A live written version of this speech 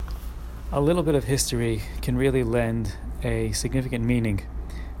A little bit of history can really lend a significant meaning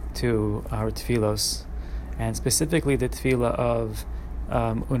to our tefillos, and specifically the tefillah of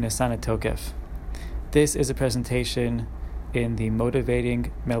Unesana Tokef. This is a presentation in the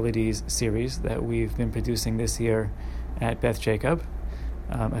Motivating Melodies series that we've been producing this year at Beth Jacob.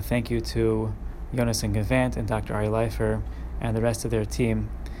 A thank you to Jonas and Gavant and Dr. Ari Leifer and the rest of their team.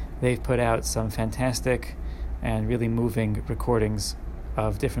 They've put out some fantastic and really moving recordings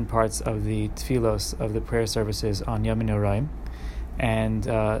of different parts of the tefillos, of the prayer services on Yom Noraim. And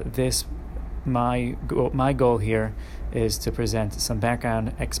my goal here is to present some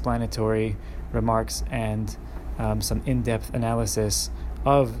background explanatory remarks and some in-depth analysis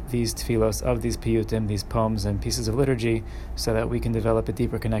of these tefillos, of these piyutim, these poems and pieces of liturgy, so that we can develop a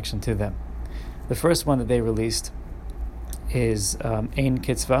deeper connection to them. The first one that they released is Ein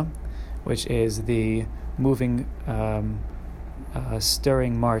Kitzvah, which is the moving,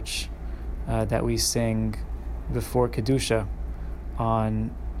 stirring march that we sing before Kedusha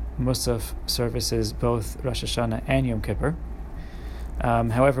on Musaf services, both Rosh Hashanah and Yom Kippur.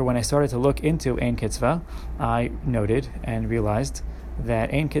 However, when I started to look into Ein Kitzvah, I noted and realized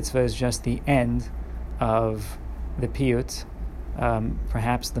that Ein Kitzvah is just the end of the piyut,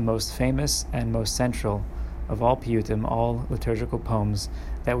 perhaps the most famous and most central of all piyutim, all liturgical poems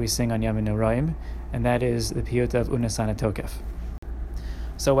that we sing on Yom Noraim, and that is the piyut of Unesana Tokef.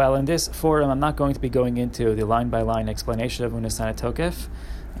 So while in this forum I'm not going to be going into the line-by-line explanation of Unesana Tokef,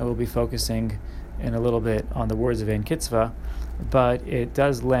 I will be focusing in a little bit on the words of Ein Kitzvah, but it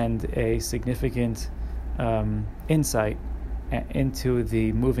does lend a significant insight into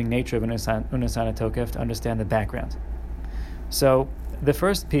the moving nature of Unesana Tokef to understand the background. So the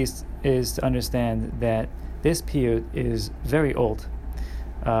first piece is to understand that this piyut is very old.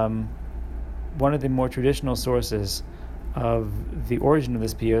 One of the more traditional sources of the origin of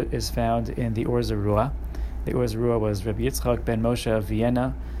this piyut is found in the Or Zarua. The Or Zarua was Rabbi Yitzchak ben Moshe of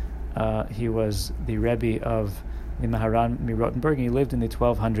Vienna. He was the Rebbe of the Maharan Mirotenberg, and he lived in the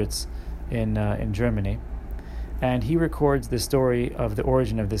 1200s in Germany. And he records the story of the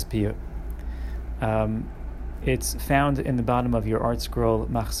origin of this piyut. It's found in the bottom of your art scroll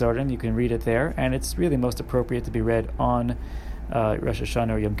Machzorim. You can read it there, and it's really most appropriate to be read on Rosh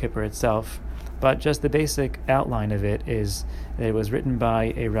Hashanah or Yom Kippur itself. But just the basic outline of it is that it was written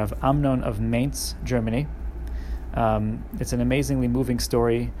by a Rav Amnon of Mainz, Germany. It's an amazingly moving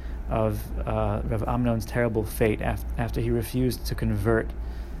story of Rav Amnon's terrible fate after he refused to convert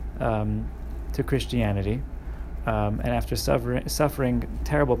to Christianity. And after suffering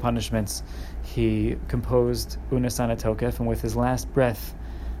terrible punishments, he composed Unesana Tokef, and with his last breath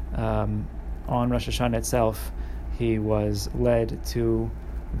on Rosh Hashanah itself, he was led to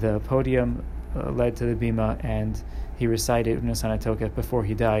the podium, led to the bima, and he recited Unesana Tokef before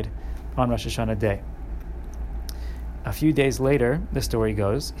he died on Rosh Hashanah day. A few days later, the story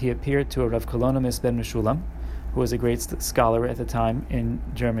goes, he appeared to a Rav Kolonimus ben Meshulam, who was a great scholar at the time in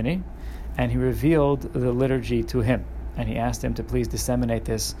Germany, and he revealed the liturgy to him, and he asked him to please disseminate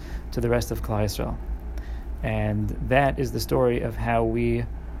this to the rest of Klal Yisrael. And that is the story of how we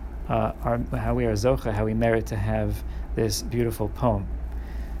are zocha, how we merit to have this beautiful poem.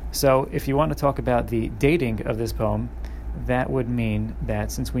 So if you want to talk about the dating of this poem, that would mean that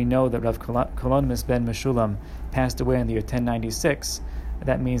since we know that Rav Kolonimus ben Meshulam passed away in the year 1096,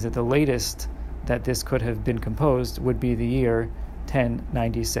 that means that the latest that this could have been composed would be the year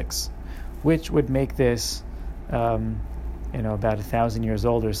 1096, which would make this, about 1,000 years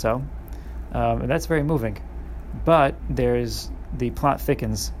old or so. And that's very moving. But the plot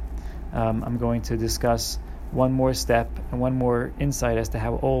thickens. I'm going to discuss one more step and one more insight as to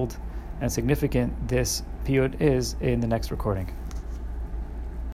how old and significant this piyut is in the next recording.